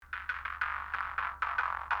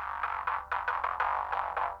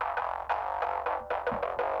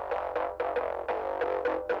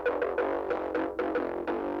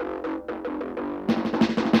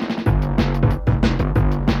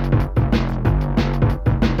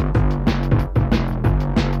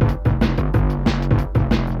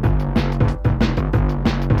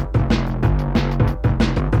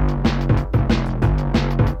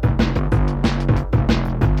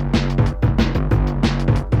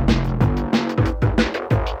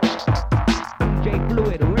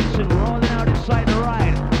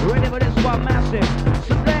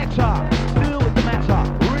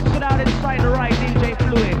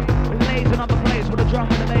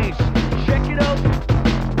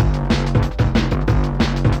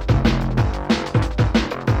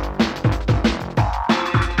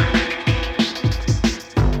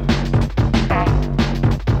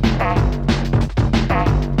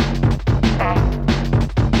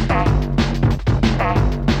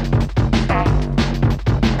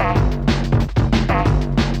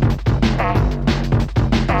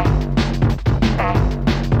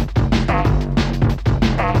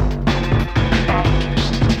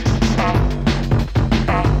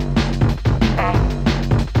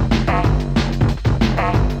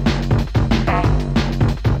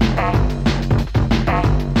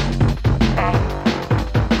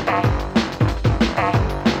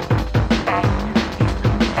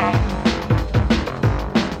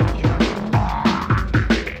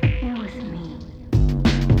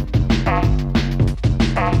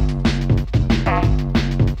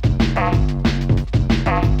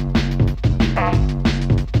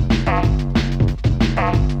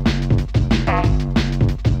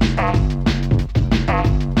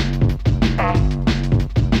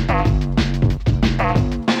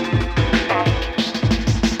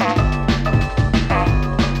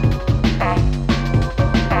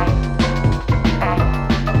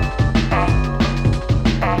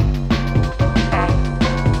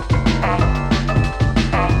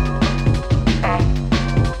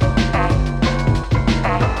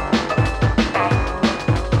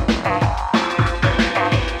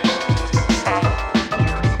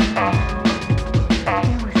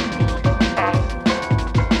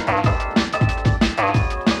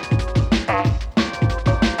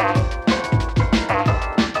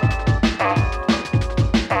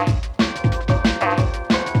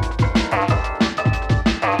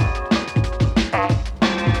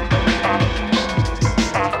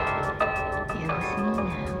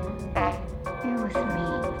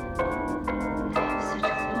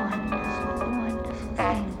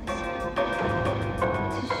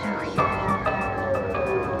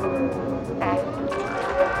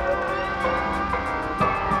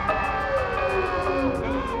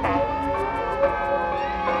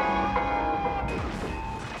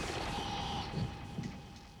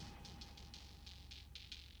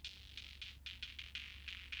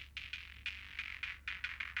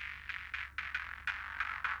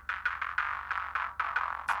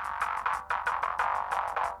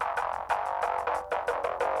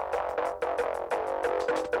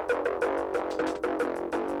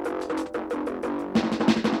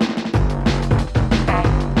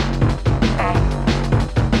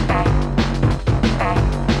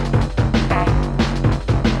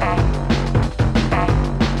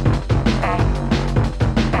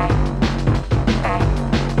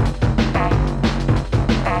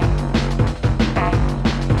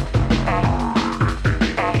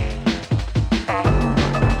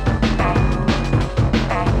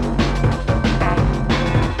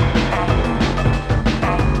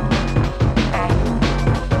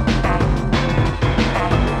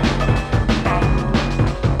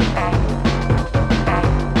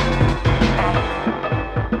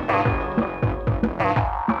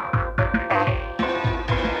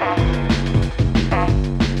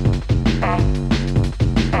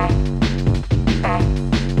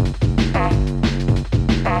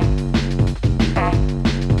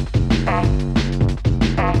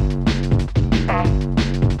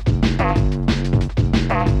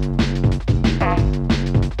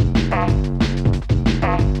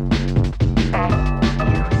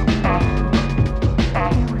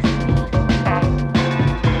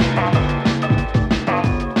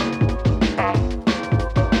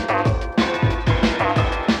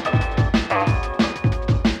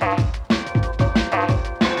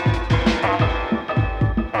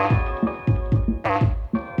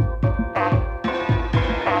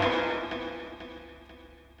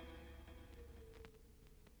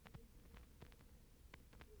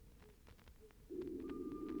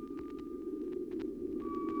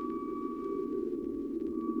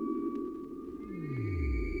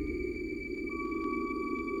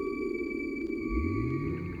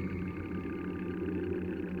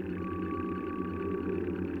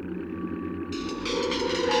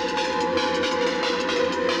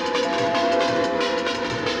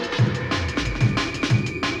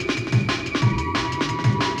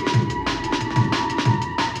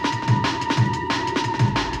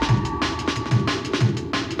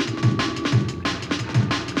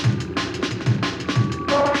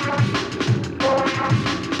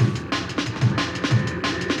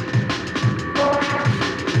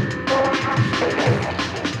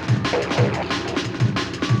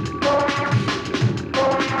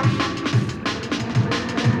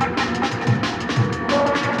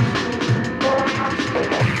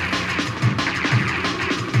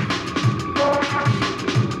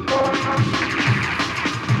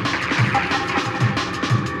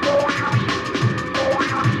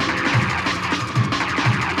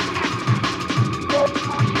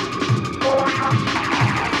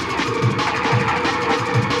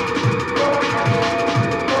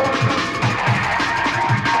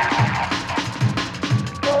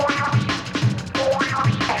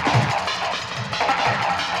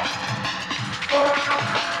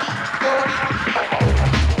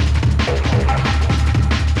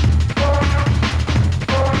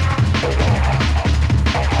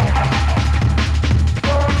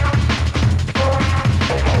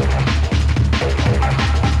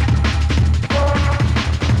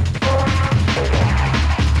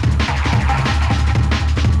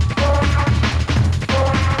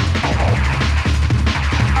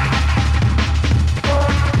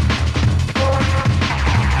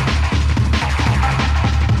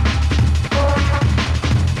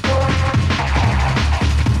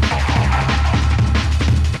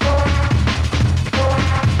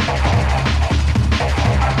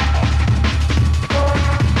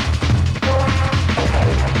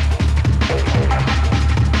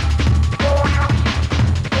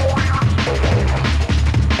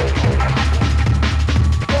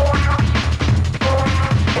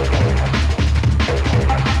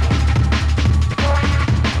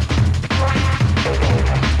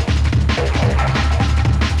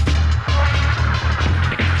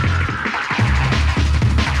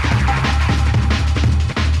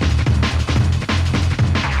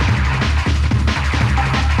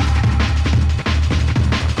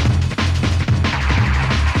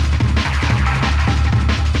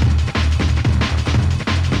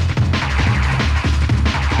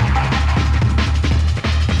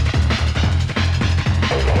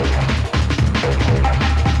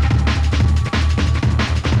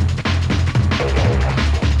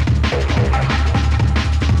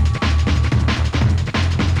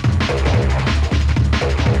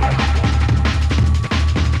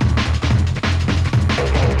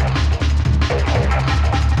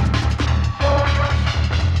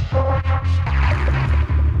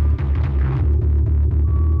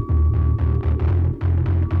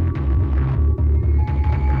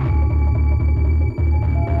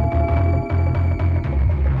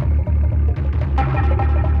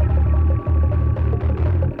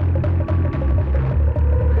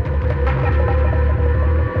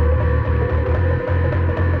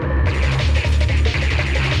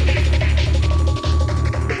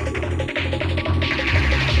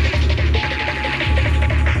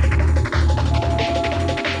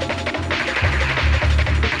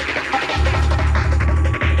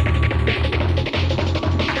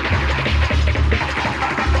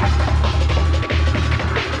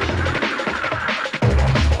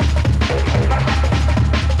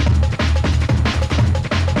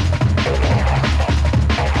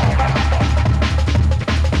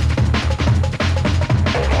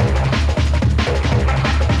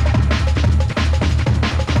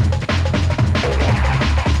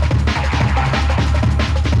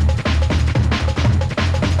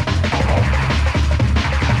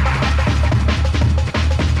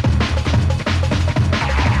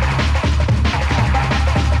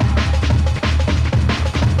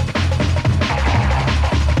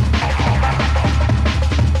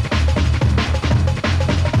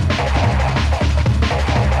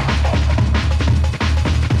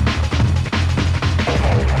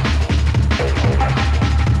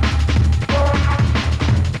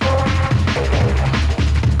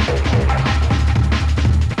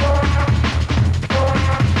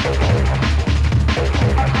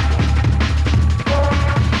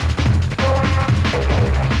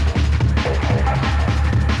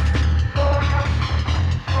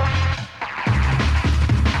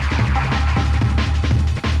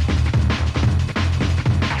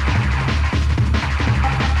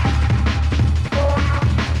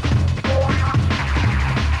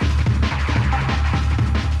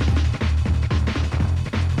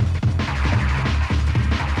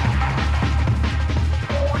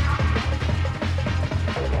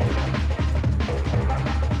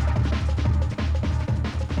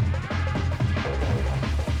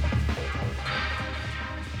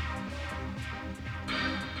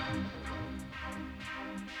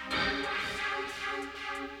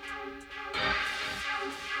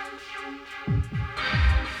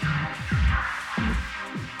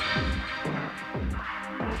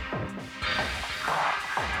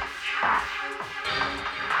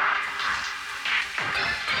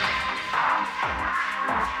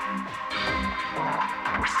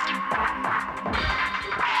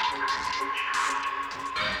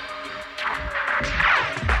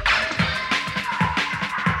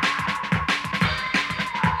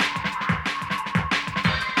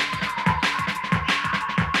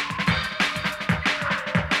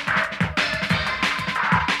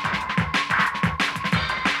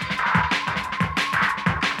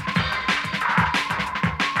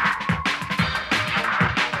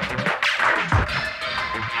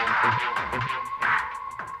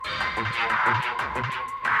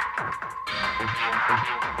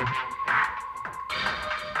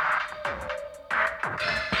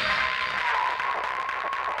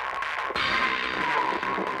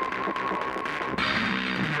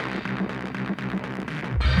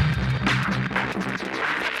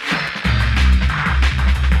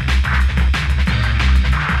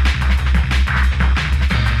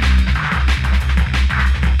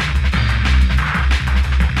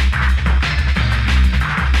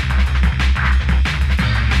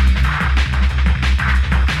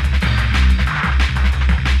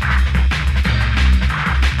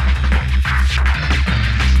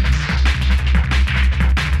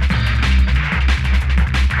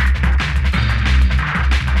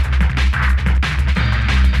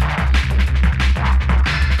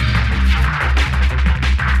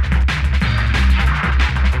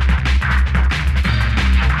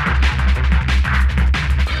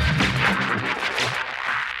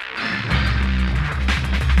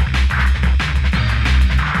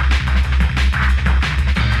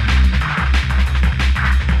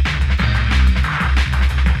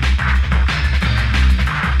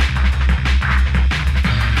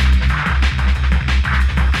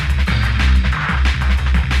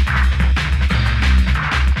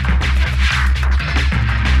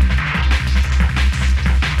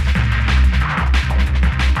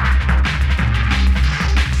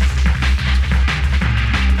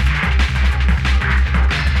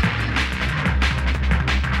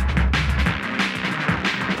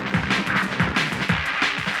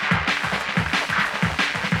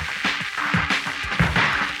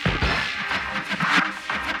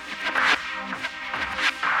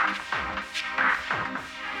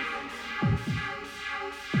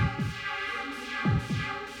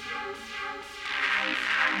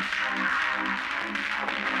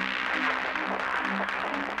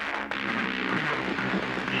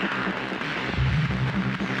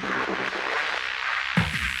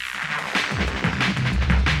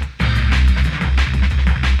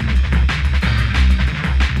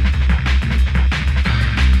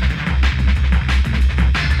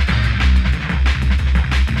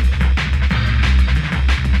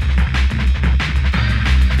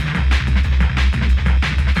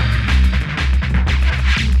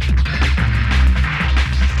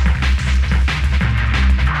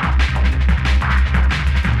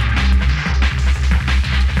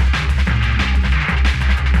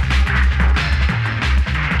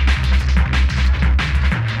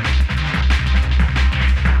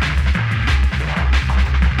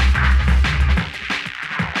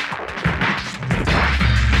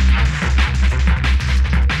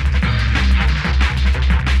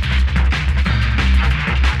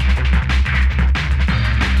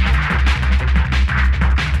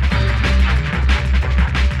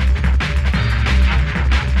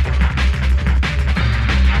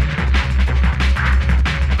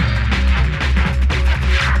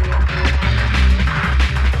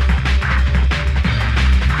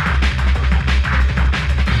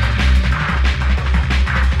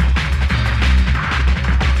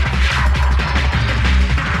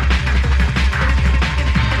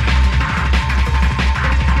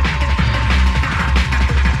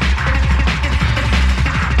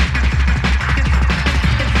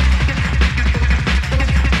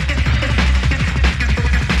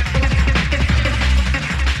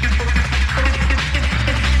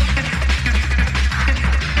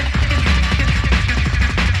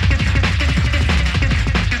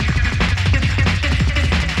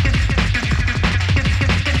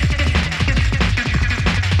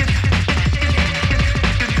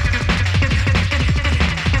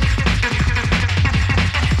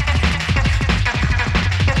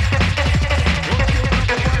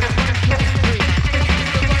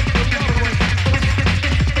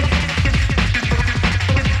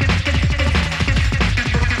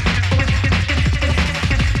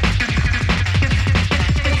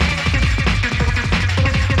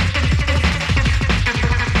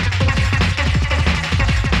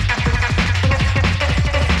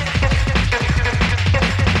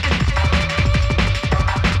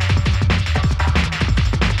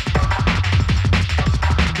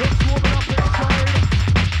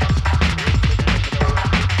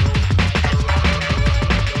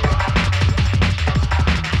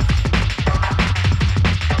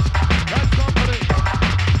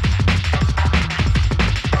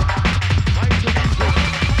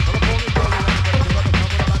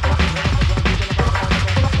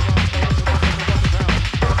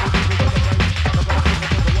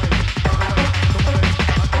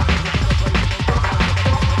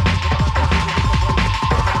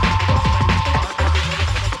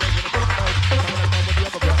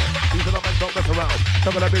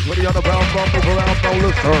the other bound, move around, no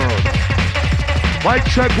listen. Mic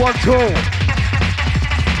check 1, 2.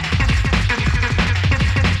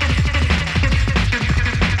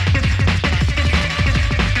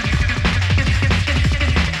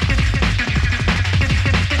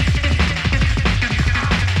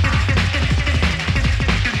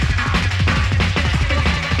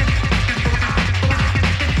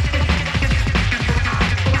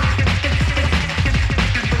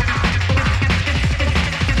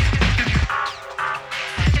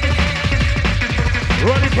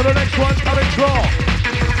 For the next one, coming strong.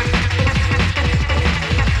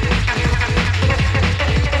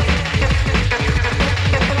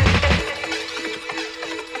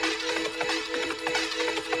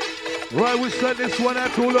 Right, we sent this one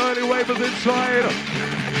out to all the early wavers inside.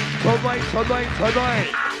 Tonight.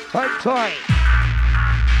 Hang tight.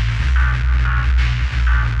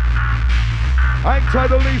 Hang tight,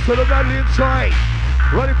 the Lisa, the Natalie inside.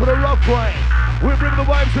 Ready for the rough way. We bring the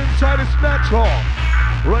vibes inside, it's natural.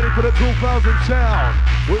 Ready for the 2000 sound.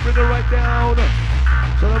 We bring it right down to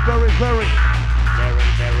the very.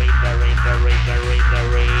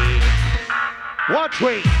 Watch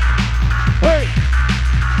me. Hey.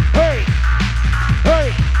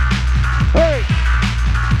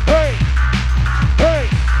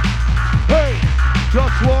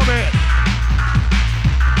 Just warm it.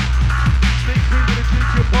 Sneak peek in the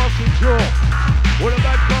GQ passing through. With a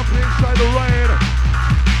bad company inside the rain.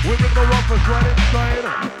 We bring the roughness right inside.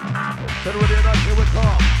 Said ready or not, here we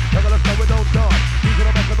come. They're gonna start with no done. He's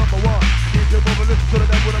gonna make a number one. He's gonna move and listen to the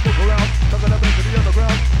them when I move around. They're gonna make it the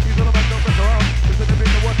underground. He's gonna make no mess around. He's gonna be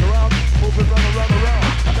the one around. Moving round.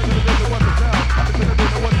 They're gonna be the one around. He's gonna be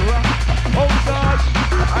the one around. Oh gosh,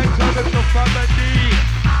 I tell them to find that need.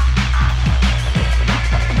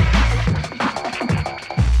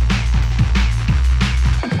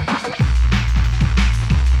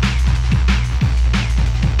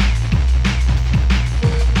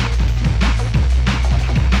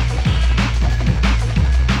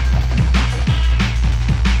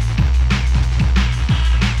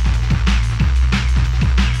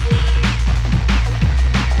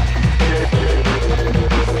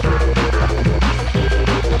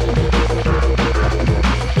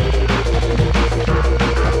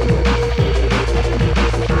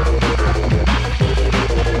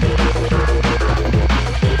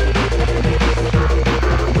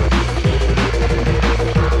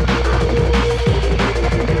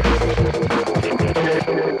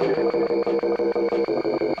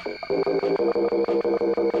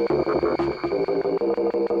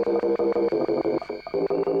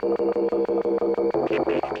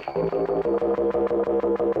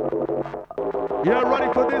 Yeah,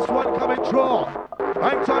 ready for this one coming strong.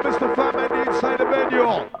 Hang time, Mr. Fat Man inside the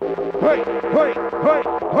venue. Hey.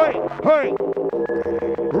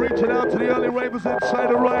 Reaching out to the early ravers inside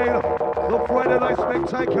the rain. The Friday Night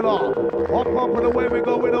Spectacular. Up and away we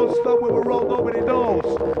go, we don't stop, we will roll, nobody knows.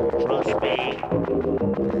 Trust me.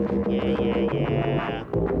 Yeah.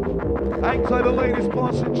 Hang time, the ladies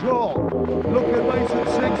passing strong. Looking nice and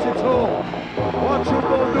sexy too. What you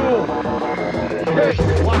gonna do? Hey,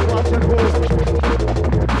 watch and move.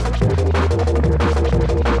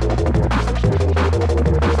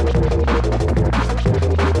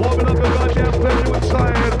 Warming up the goddamn venue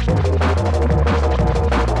inside.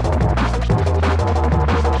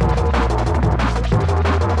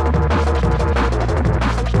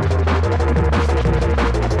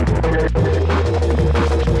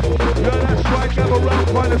 Yeah, that's right, gather round,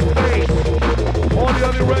 find a space. All the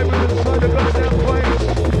other ravens inside the goddamn place.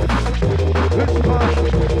 It's fine.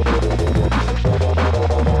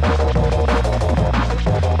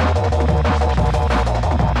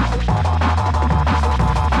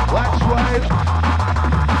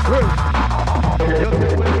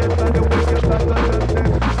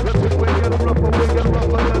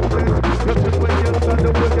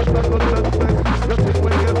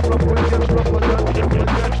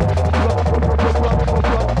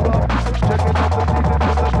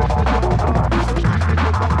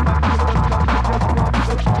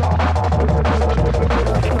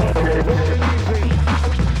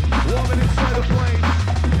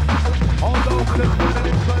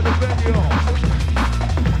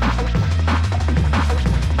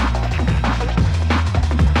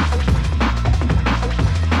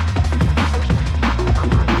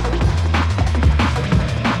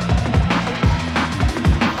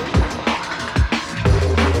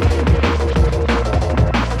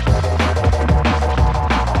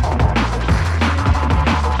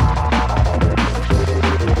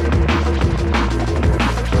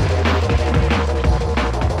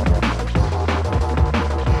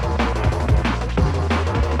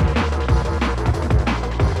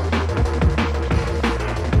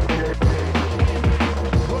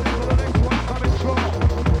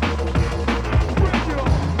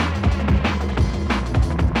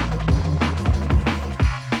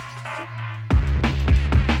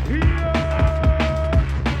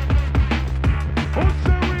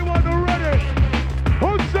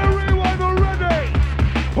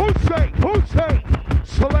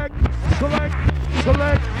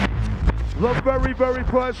 very, very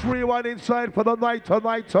first rewind inside for the night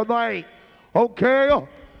tonight. Okay?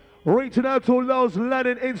 Reaching out to those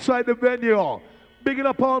landing inside the venue. Bigging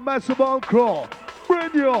up our massive encore.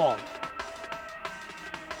 Bring you.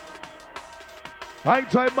 Hang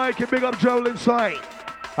tight, Mikey. Big up Joel inside.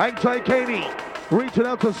 Hang tight, Katie. Reaching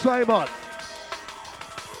out to Simon.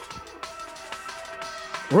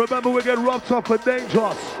 Remember, we get rough, tough, and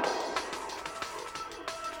dangerous.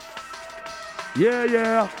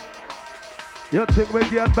 Yeah. You think we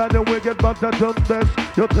get bad and we get better than this.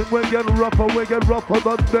 You think we get rougher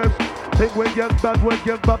than this. Think we get bad, we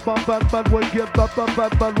get bad, we get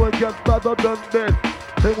bad, we get better than this.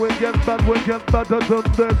 Think we get bad, we get better than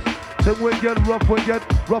this. Think we get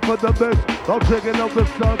rougher than this. Don't take it out the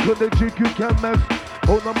sound to the GQ can't mess.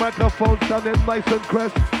 On the microphone sounding nice and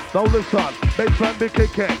crisp. Now listen, bassline be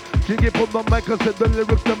kicking. Jiggy put the mic and the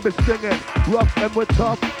lyrics and be singing. Rough and we're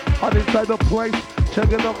tough, and inside the place.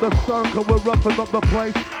 Checking up the sound cause we're roughing up the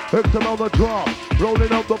place. Hooking on the drum,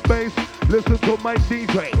 rolling out the bass. Listen to my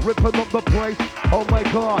DJ, ripping up the place. Oh my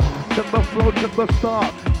God, check the flow, check the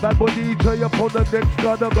start. Bad boy DJ up on the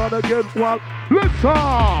next gotta get wild.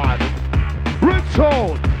 Listen!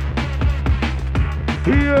 Ringtone!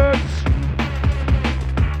 Here's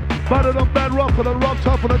better than bad rougher than rough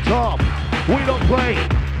tough on the top. We don't play.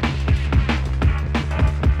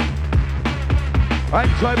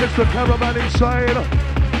 Inside Mr. Cameraman inside.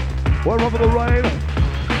 We're over the rain.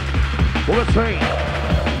 We'll see.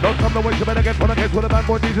 Don't come the way, you better get for the case with the bad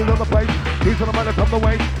boy DJs on the place. He's on the man, come the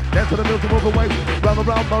way. Dance to the music, move away. Round the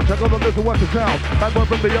round, bounce, check on the music, watch it down. Bad boy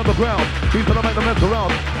from the underground. He's gonna make the mess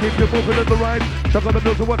around. Keep you moving in the ride. Check on the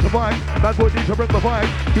music, watch the vibe. Bad boy DJ, bring the vibe.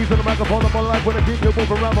 He's on the microphone, I'm on live when I keep you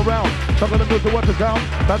moving round the round. Check on the music, watch it down.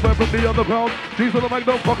 Bad boy from the underground. He's on the mic,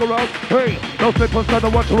 don't fuck around. Hey, no slip on side,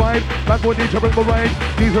 watch the ride. Bad boy DJ, bring the ride.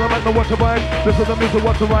 He's on the mic, no watch the vibe. This is the music,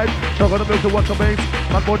 watch the ride. Check on the music, watch the bass.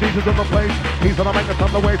 Bad boy DJ's on the place. He's on the mic, it's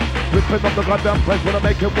on the waist. Ripping up the goddamn place when I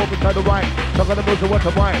make him move inside the right. Check on the music, watch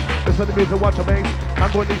the right. Listen to the music, watch the bass.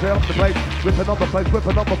 I'm going to DJ up the place. Ripping up the place,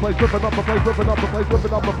 ripping up the place, ripping up the place, ripping up the place,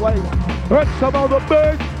 ripping up the place. Hurt some of the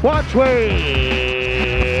bass. Watch me.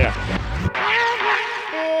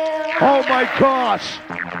 Oh my gosh.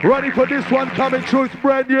 Ready for this one coming through. It's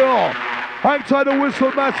brand new. Hang tight the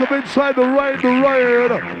whistle, massive inside the rain,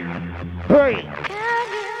 Hey.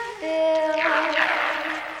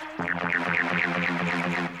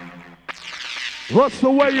 What's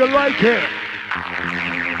the way you like it?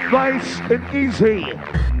 Nice and easy.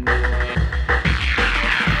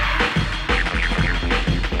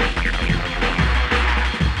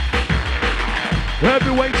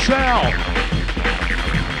 Heavyweight sound.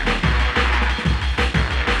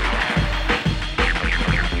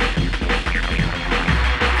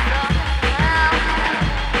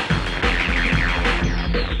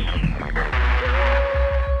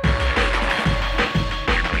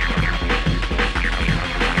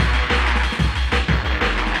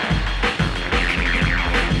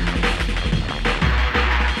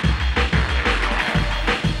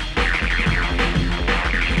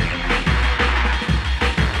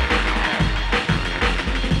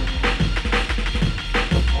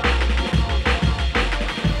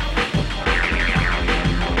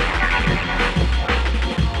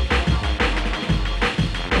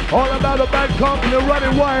 All about the bad company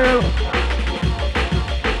running wild.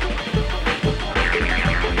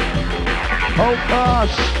 Oh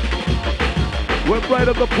gosh. We're right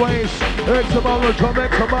at the place. X amount of drum,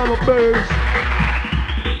 X amount of bass.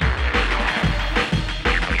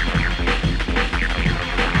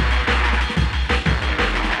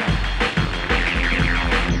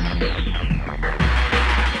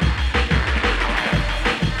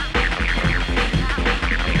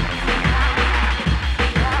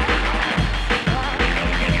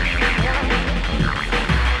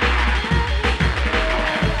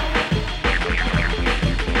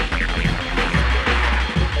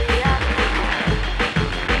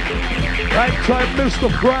 Outside Mr.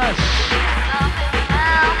 Fresh.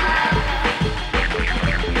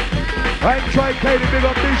 Hang tight, Katie, big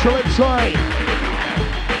up Michelle inside.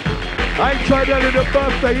 Hang tight, Eddie, the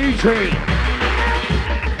birthday eating.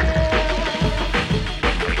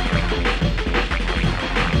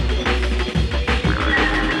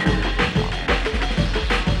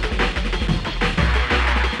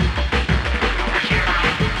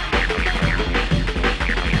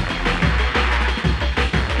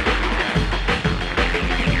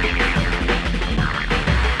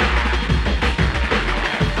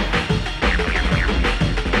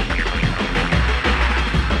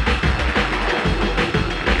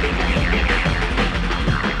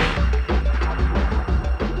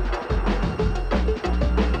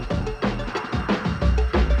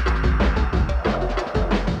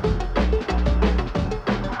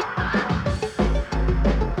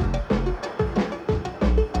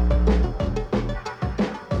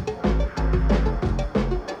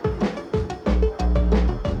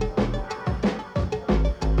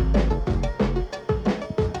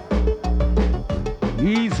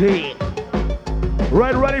 easy.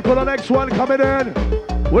 Ready for the next one coming in.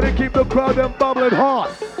 We're gonna keep the crowd them bubbling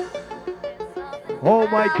hot. Oh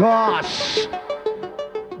my gosh.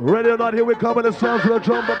 Ready or not, here we come with the sounds of the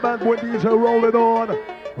trumpet band with DJ rolling on.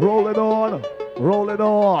 Rolling on. Rolling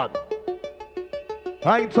on.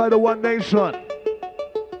 Hang tight to One Nation.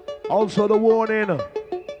 Also the warning.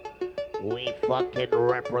 We fucking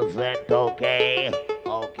represent, okay?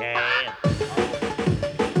 Okay.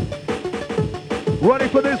 Ready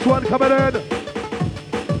for this one coming in.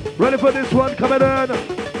 Ready for this one coming in.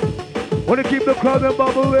 Want to keep the crowd and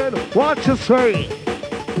bubbling. What you say?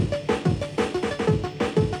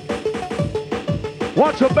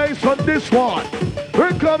 Watch the bass on this one.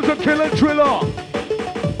 Here comes the killer driller.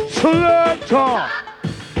 Selector.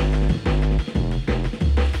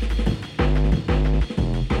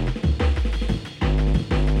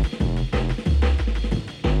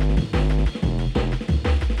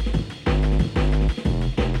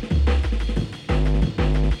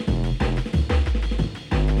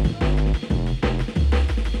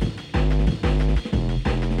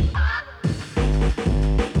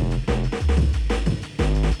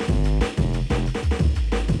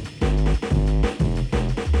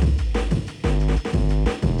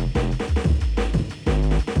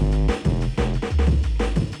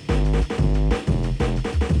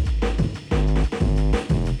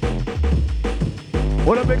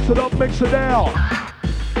 Wanna mix it up, mix it down.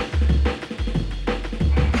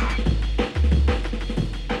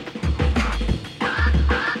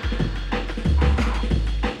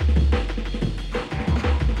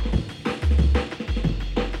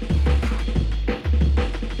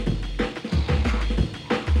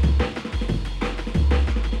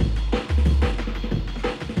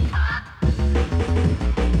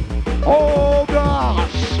 Oh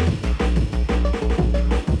gosh!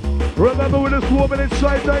 Remember with this woman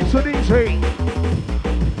inside, nice and easy.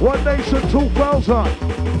 One Nation 2000.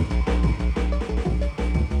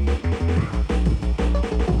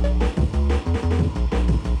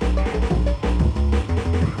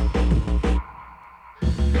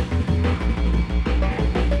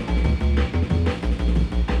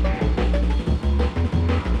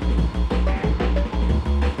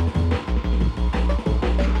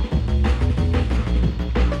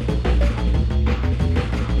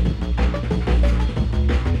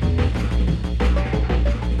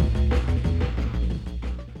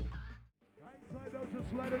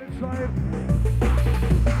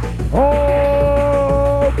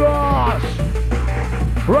 Oh gosh!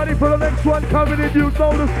 Ready for the next one coming in, you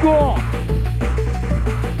know the score.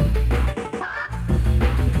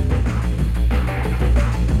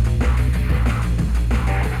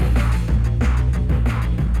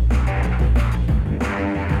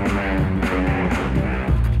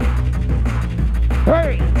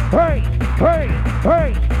 Hey, hey, hey,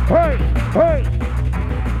 hey, hey, hey.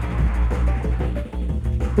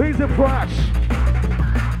 Easy fresh.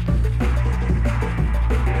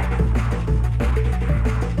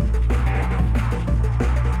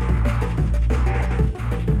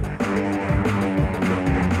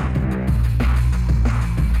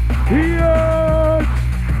 Yes!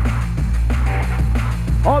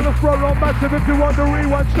 On the front row massive if you want the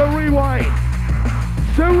rewind, so rewind.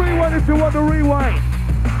 So rewind if you want the rewind.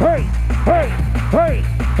 Hey, hey, hey,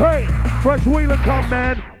 hey. Fresh wheel and come,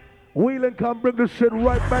 man. Wheel and come, bring the shit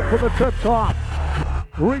right back from the tip top.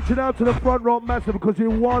 Reaching out to the front row massive because you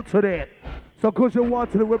wanted it. So because you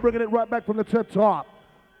wanted it, we're bringing it right back from the tip top.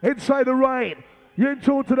 Inside the rain, you're in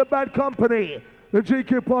tune to the Bad Company. The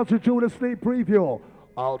GQ Party doing a sneak preview.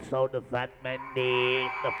 Also the Fat Mandy,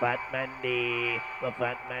 the Fat Mandy, the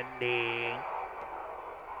Fat Mandy.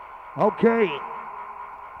 Okay.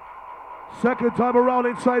 Second time around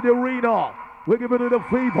inside the arena. We're giving it a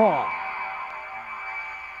fever.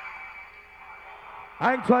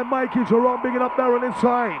 Hang time Mikey, Jerome, big it up there on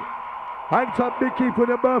inside. Hang time Mickey for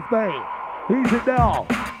the birthday. Easy now.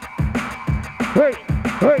 Hey,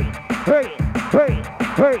 hey, hey, hey,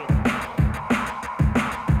 hey.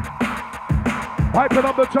 Hyping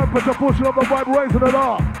up the temperature, pushing up the vibe, raising it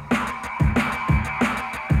up.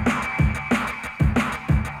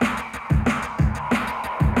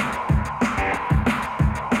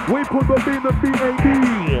 We put the B in the B-A-B.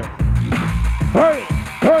 Hey,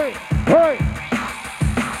 hey, hey.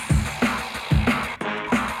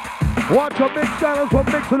 Watch a mix down, so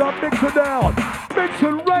mix it up, mix it down. Mix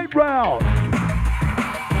it right round.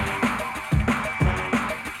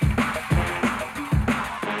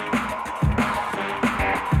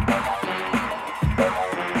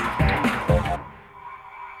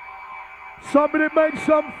 Somebody make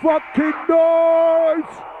some fucking noise!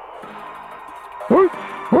 Hey,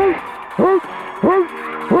 hey, hey, hey,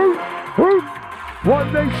 hey. One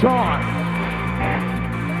nation.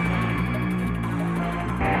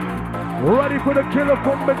 Ready for the killer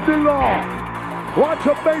from Manila. Watch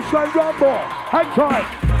a baseline rumble. Hang tight.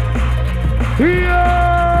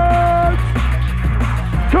 Yes!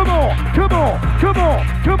 Come on, come on, come on,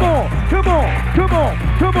 come on, come on, come on,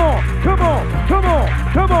 come on, come on, come on,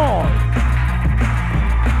 come on.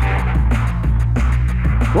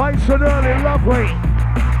 Nice and early, lovely.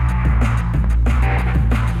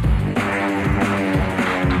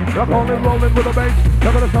 You're calling, rolling with a bass.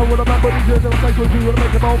 You're gonna start with a man, but he's in the place with you. You're gonna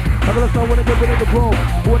make him move. You're gonna start with a good in the groove.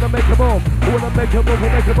 Who wanna make him move? Who wanna make him move? Who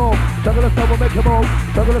make him move? You're gonna start with make him move.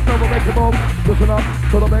 You're gonna start with make him move. Listen up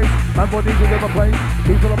to the bass. Man, but he's in the place.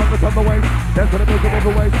 He's gonna make the time the waist. Dance to the music, move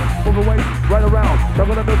the waist. Move the waist, right around.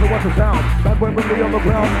 You're gonna music, watch the sound. Bad boy, bring me on the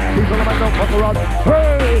ground. He's gonna make no fuck around.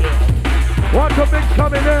 Hey! Watch the mix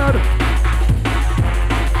coming in.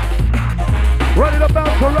 Ready to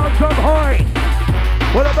bounce around some high.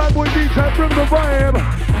 What a bad boy DJ, bring the vibe.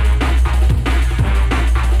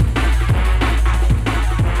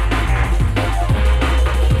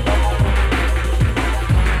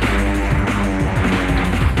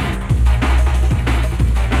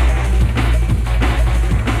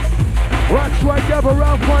 Let's right up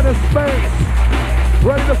around for the space.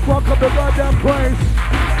 Ready to fuck up the goddamn place.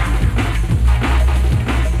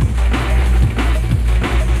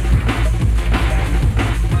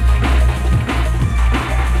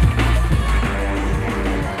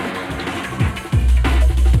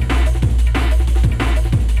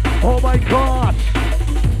 Oh my God!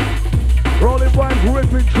 Rolling vibes,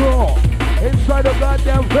 ripping draw inside the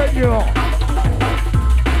goddamn venue.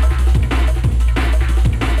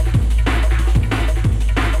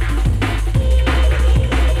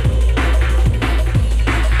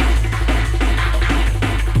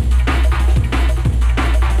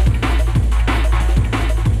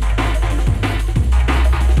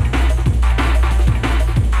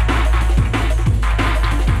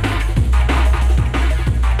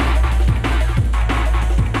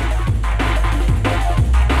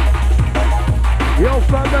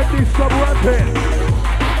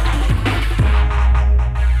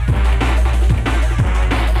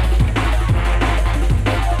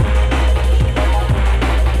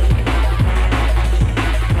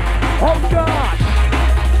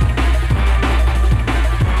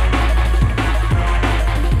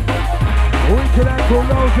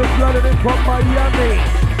 From Miami,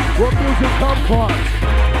 where music comes from.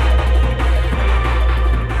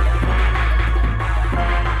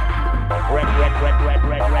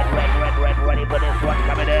 Ready for this one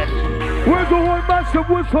coming in. Where's the one massive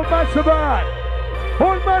whistle massive at?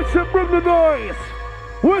 One massive, bring the noise.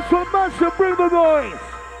 Whistle massive, bring the noise.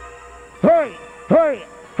 Hey, hey,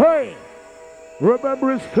 hey.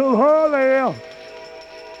 Remember it's still early.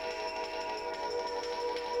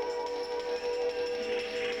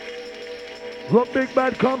 The Big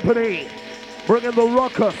Bad Company, bringing the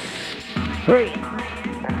ruckus. Hey.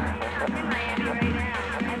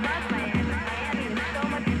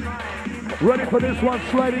 Ready for this one,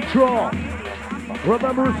 sliding draw.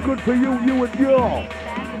 Remember, it's good for you, you and you.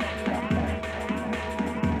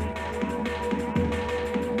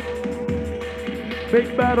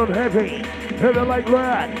 Big Bad on heavy, heavy like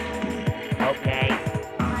that. Okay.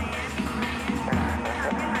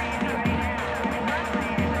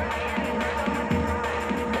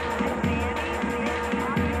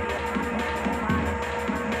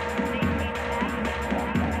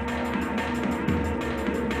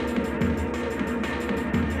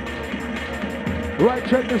 Right,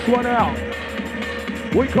 check this one out.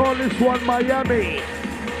 We call this one Miami.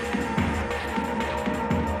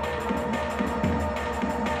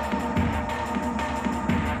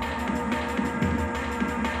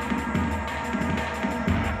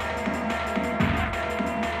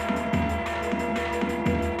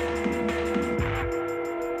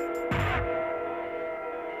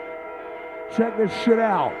 Check this shit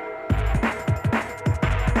out.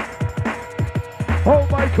 Oh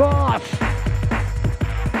my gosh.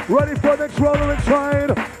 Ready for the next roller inside.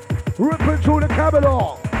 Ripping through the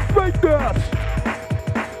capital. Like this.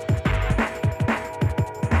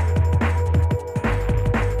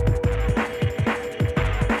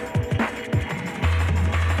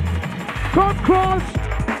 Come cross.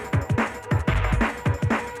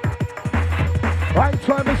 Right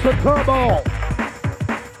time, Mr. Turbo.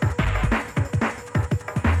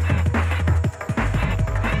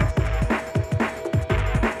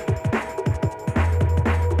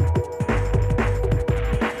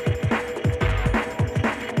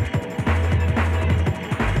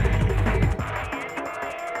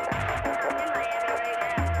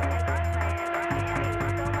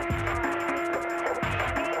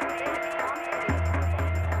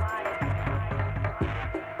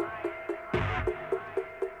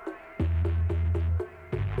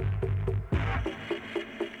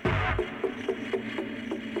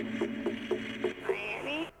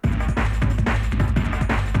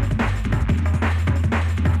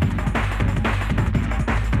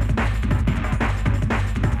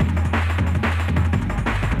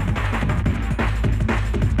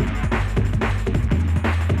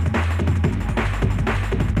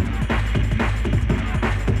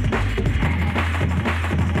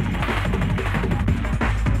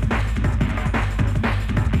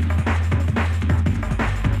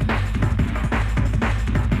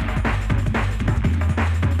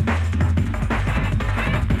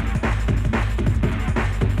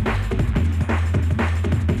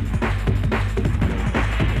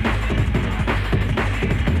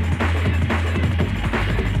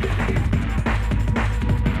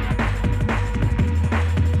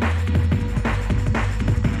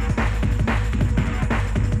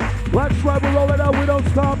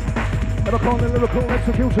 stop. Never calling lyrical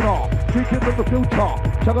executioner. Speaking with the future.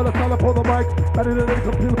 Chugga the style upon the mic, and in the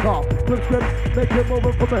computer. Flip script, make it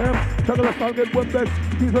moving from the hip. Chugga the style, get with this.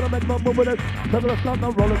 These are the men not moving it. Chugga the style,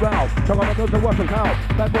 now rolling round. Chugga the goes and weapons out.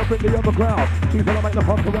 That will bring the underground. These are the make the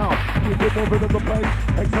pump around. Keep it moving in the place.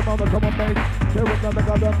 X amount of come on, mate. Here is another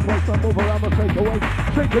goddamn place. Now move around the shake away.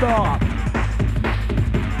 Shake it off.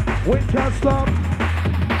 We can't stop.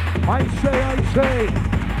 I say.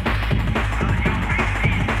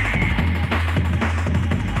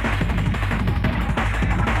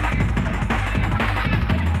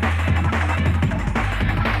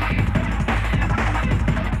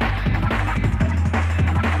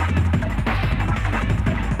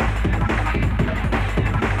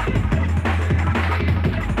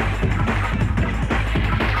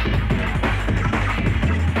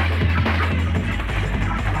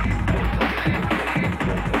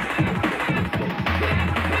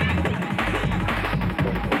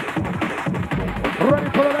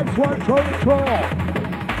 Control.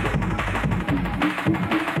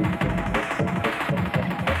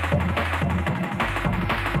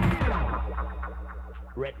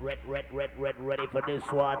 Ready for this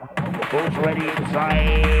one. Who's ready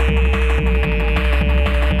inside?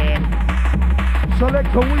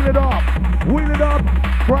 Selector, wheel it up,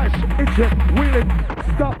 fresh, itching, wheel it,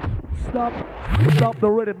 stop the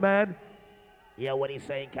rhythm, man. Yo, what are you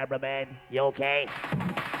saying, cameraman? You okay?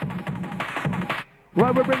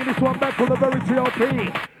 Right, we're bringing this one back from the very TOP.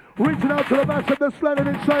 Reaching out to the mass of the slamming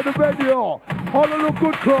inside the venue. All a little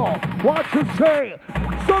good call. What you say?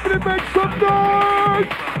 Somebody make some noise!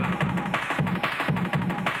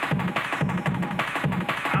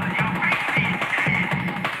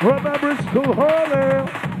 Remember, it's too early.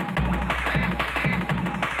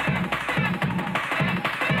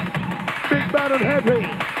 Big, bad, and heavy.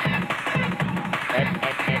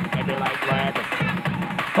 Heavy like lead.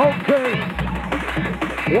 Okay.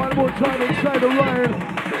 One more time inside the line.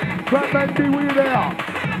 Batman D, we there.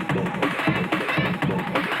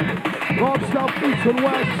 North, south, east, and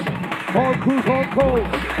west. All crews, all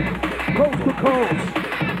coast. Coast to coast.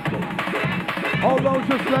 All those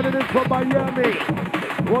just letting in from Miami.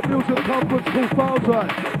 What Music Conference 2000.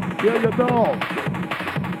 Here you go.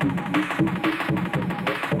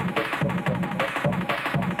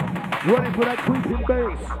 Ready for that creeping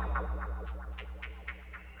bass.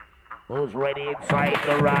 Who's ready inside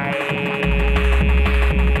the ride?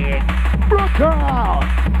 Brookout!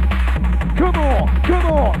 Come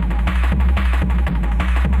on!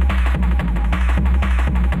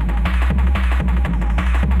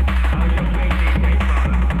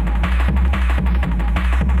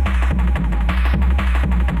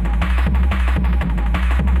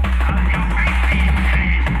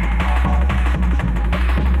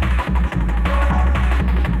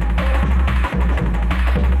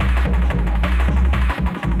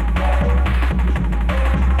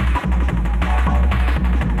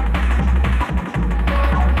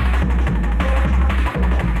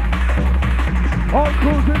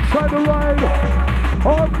 Inside the ride,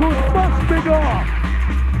 all crews must be gone.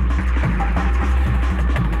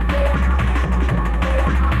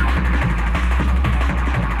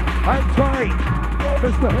 Hang tight,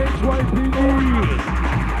 Mr. HYPE.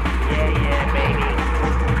 Yeah, baby.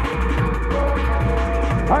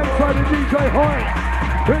 Hang tight to DJ Hoyt,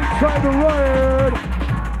 inside the ride.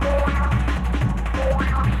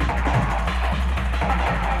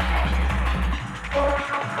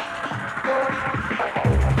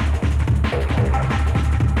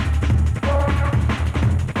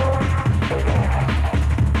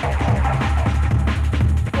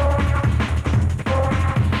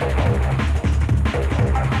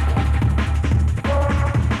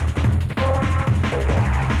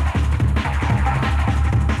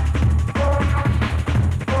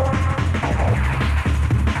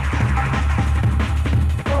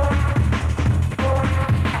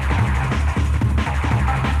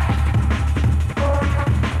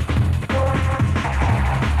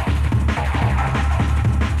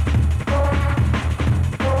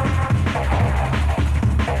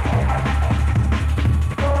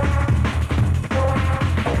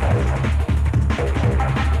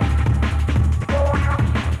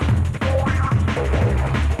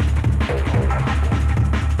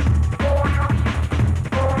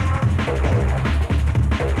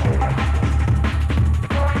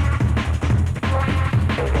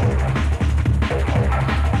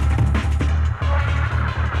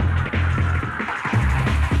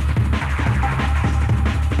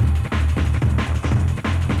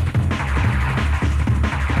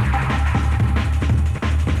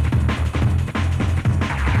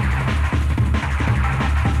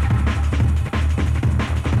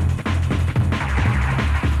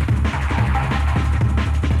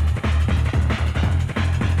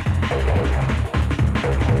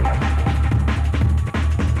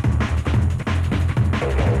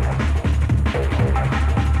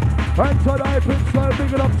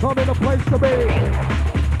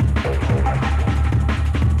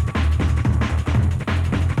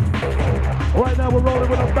 we're rolling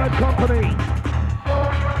with a bad company.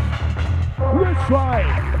 Let's try.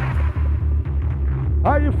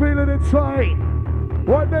 How you feeling inside?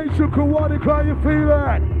 What nation could want it? How you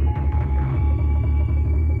feeling?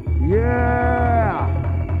 Yeah.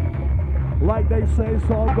 Like they say, it's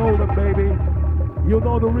all golden, baby. You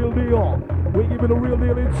know the real deal. We give you the real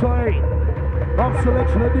deal inside. Our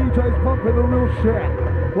selection of DJs pumping the real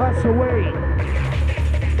shit. Blast away.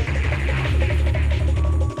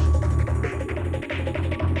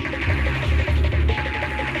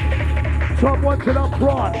 Top one to the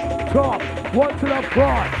front. Top one to the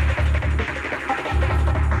front.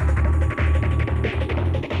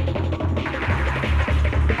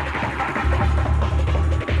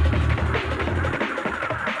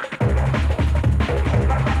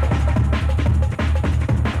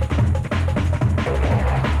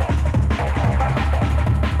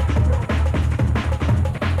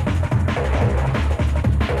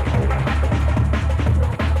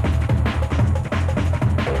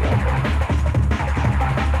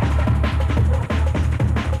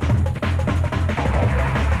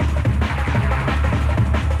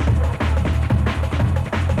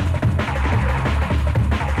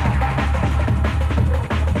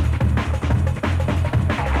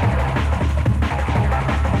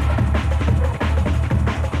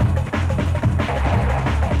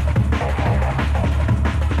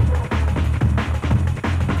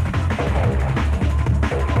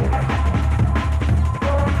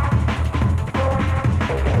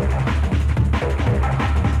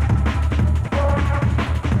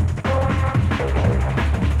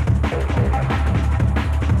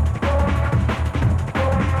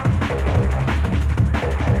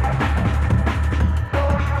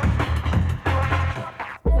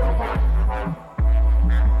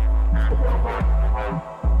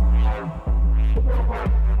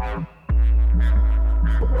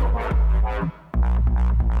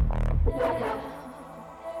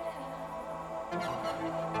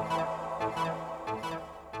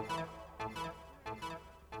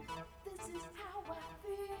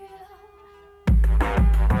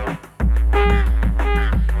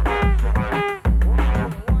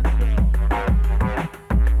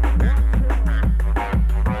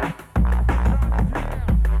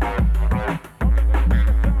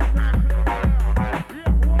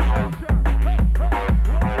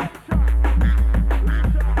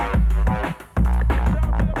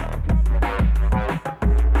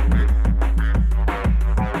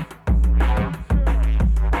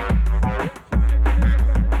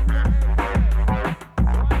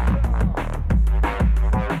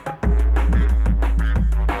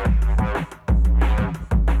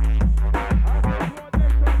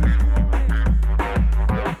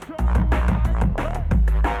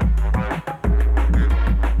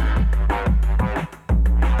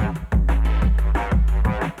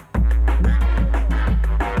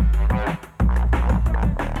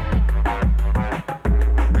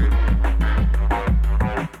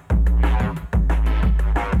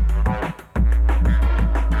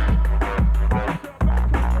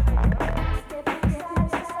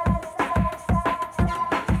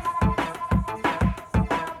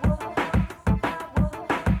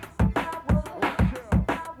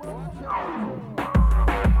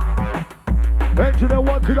 Engineer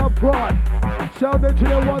one to the front. Sound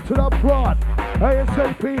engineer one to the front.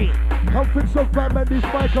 ASAP. Come fix up Fat Man this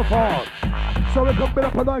microphone. So we can build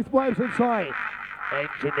up a nice vibes inside.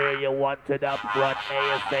 Engineer, you want to the front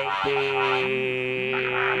ASAP.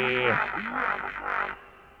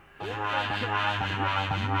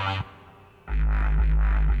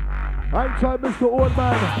 Hang time, Mr. Old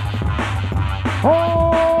Man.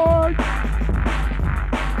 Hold!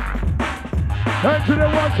 Engineer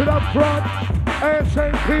one to the front.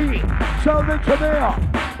 ASAP. Sound engineer.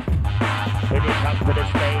 Can you come to the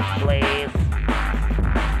stage, please?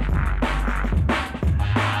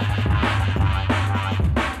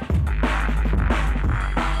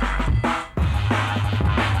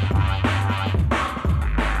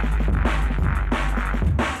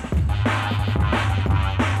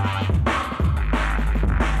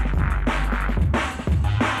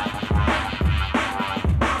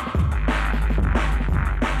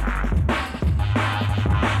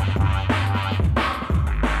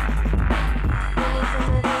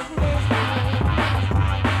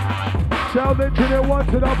 Sound engineer one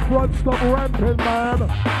to the front, stop ramping, man.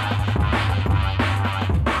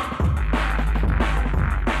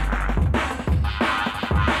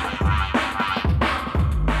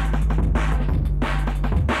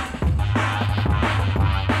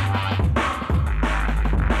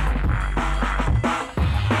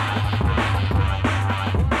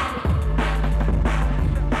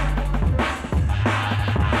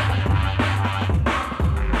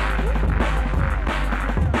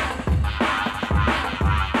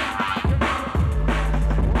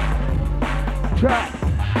 chat.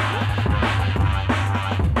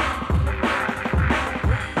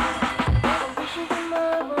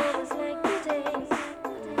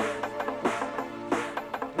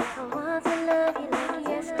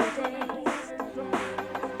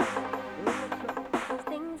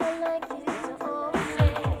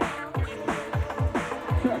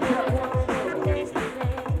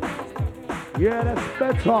 Yeah, that's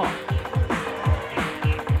better.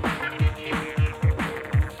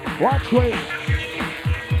 Watch me.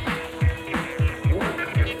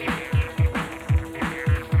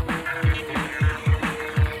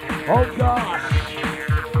 Oh gosh.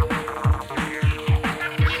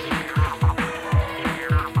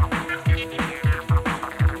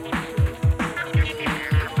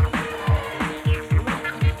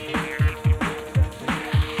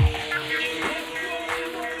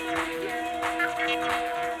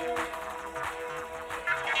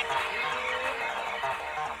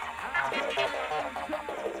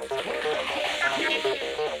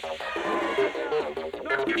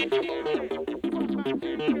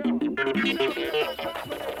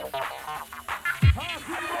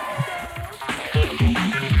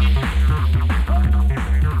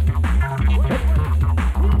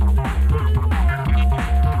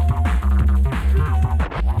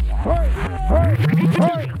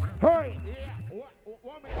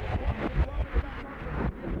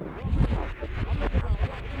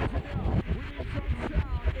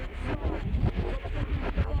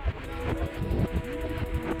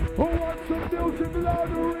 Who wants some music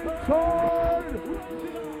louder inside?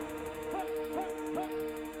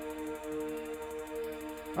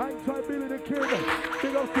 Anti-Billy the Kid.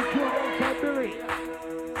 Big up to King Anti-Billy.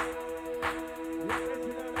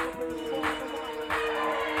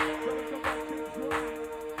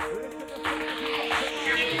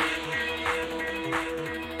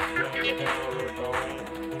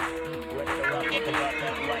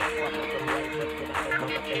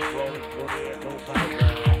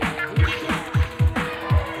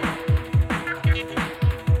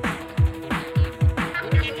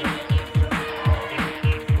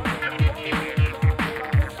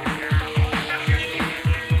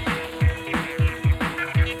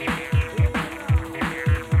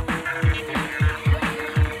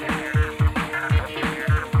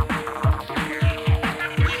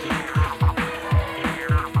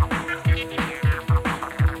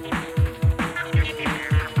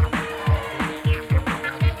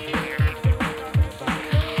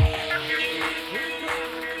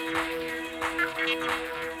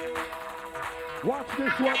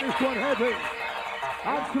 Watch this one heavy.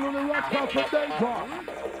 Absolutely rock out from Dayton.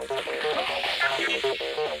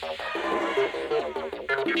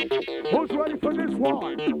 Who's ready for this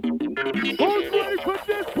one? Who's ready for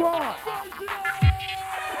this one?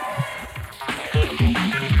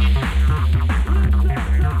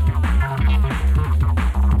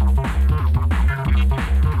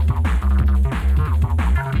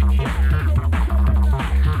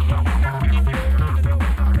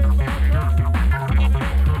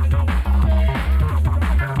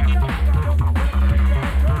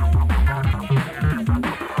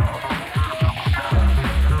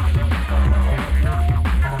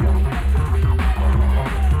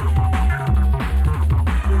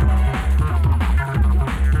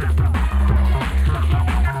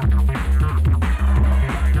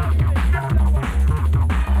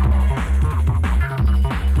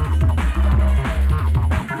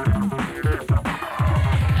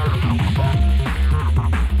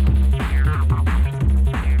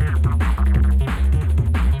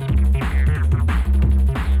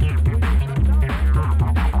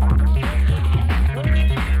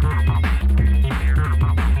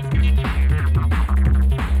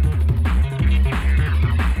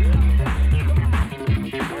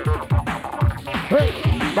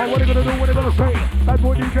 Now what are you gonna do? What are you gonna say? That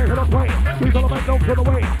boy DJ hit a play. He's gonna make no put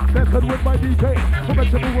away. That's good with my DJ. Who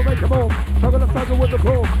makes a move will make a move. I'm gonna start with the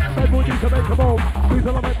groove. That boy DJ make a move. He's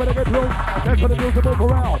gonna make better get through. That's gonna music move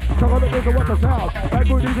around. So I'm gonna music what the sound. That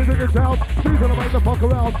boy DJ dig it sound. He's gonna make the fuck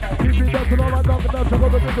around. Keep me dancing all I got. That's gonna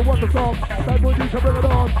music what the song. That boy DJ bring it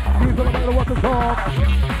on. He's gonna make the what the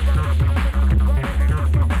song.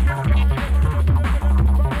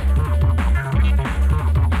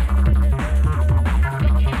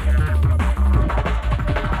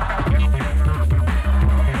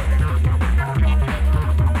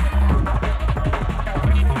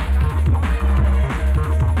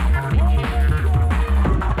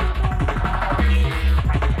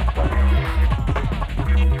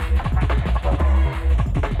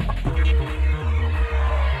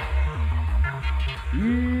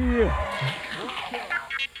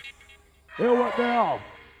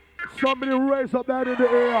 Somebody raise up that in the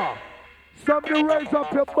air. Somebody raise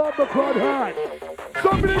up your bumper clot hand.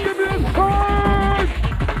 Somebody give me a sign.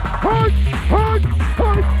 Hut, hut,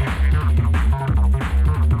 hut.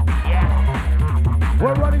 Yeah.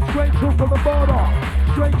 We're running straight through from the border.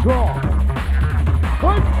 Straight through.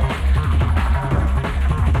 Hut.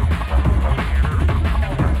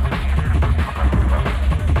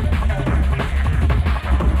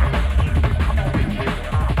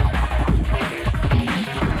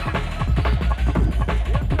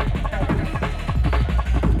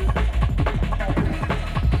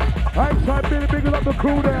 I'm really bigging up the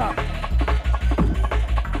crew there.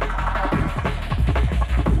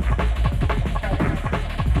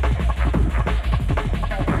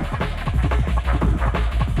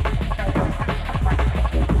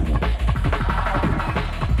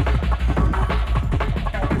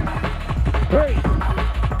 Hey,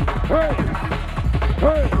 hey,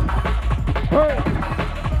 hey, hey.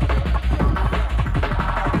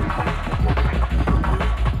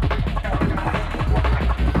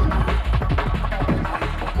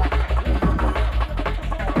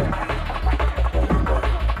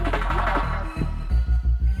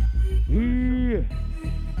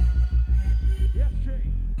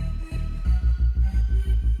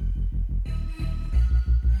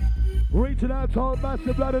 Reaching out to all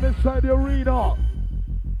massive blood inside the arena.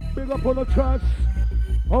 Big up on the tracks.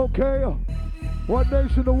 Okay. One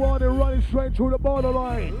nation, the one, and running straight through the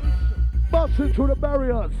borderline. Busting through the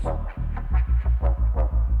barriers.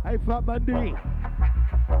 Hey, Fat Man D.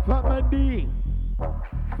 Fat Man D.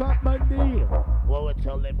 Fat Man D. What would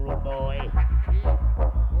tell them, rude boy?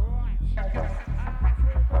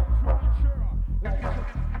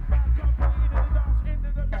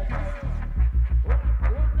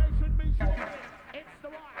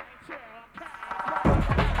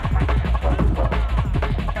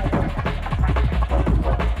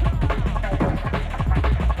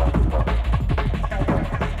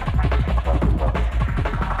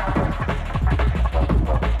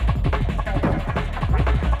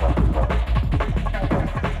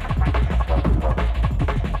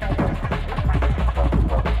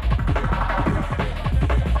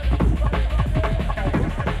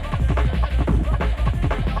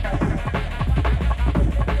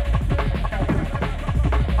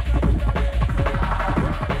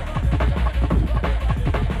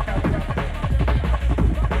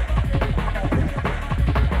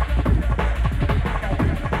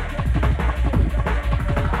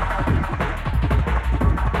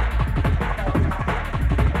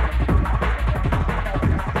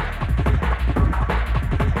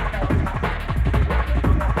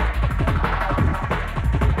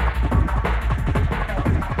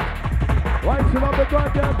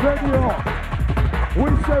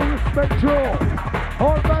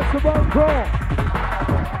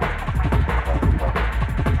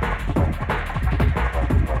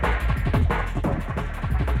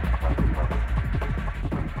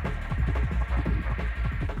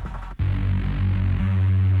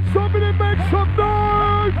 Somebody make some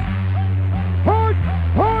noise! Hut,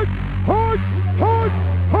 hut, hut, hut,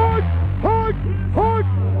 hut, hut, hut,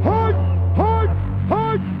 hut, hut,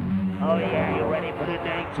 hut. Oh yeah, you ready for the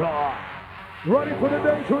danger? Ready for the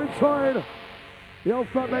danger inside. Yo,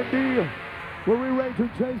 Fat Man D, we're rearranging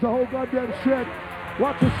to change the whole goddamn shit.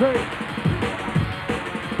 What you say?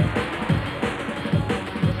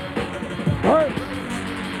 Hey!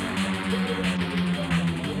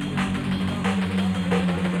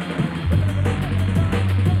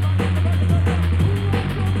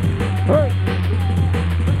 Hey!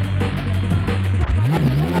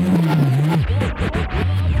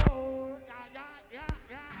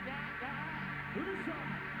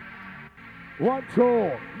 One,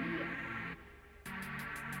 two.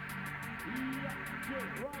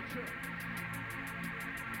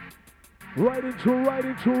 Right into, right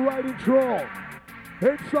into, right into.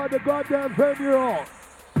 Inside the goddamn venue.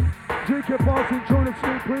 GK passing through the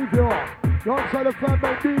sneak preview. You're outside the Fat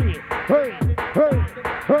Man D. Hey, hey,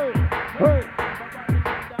 hey, hey.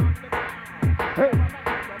 Hey.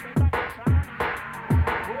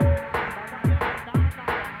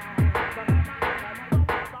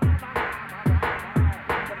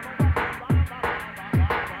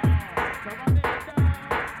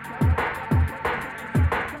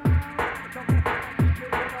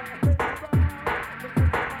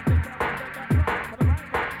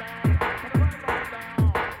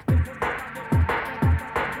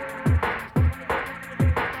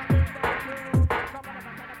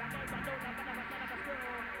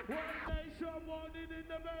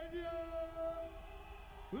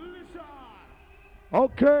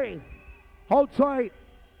 Okay, hold tight,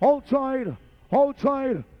 hold tight, hold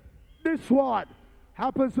tight. This one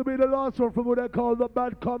happens to be the last one from what they call the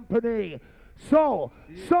Bad Company. So,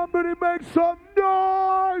 somebody make some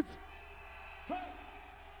noise!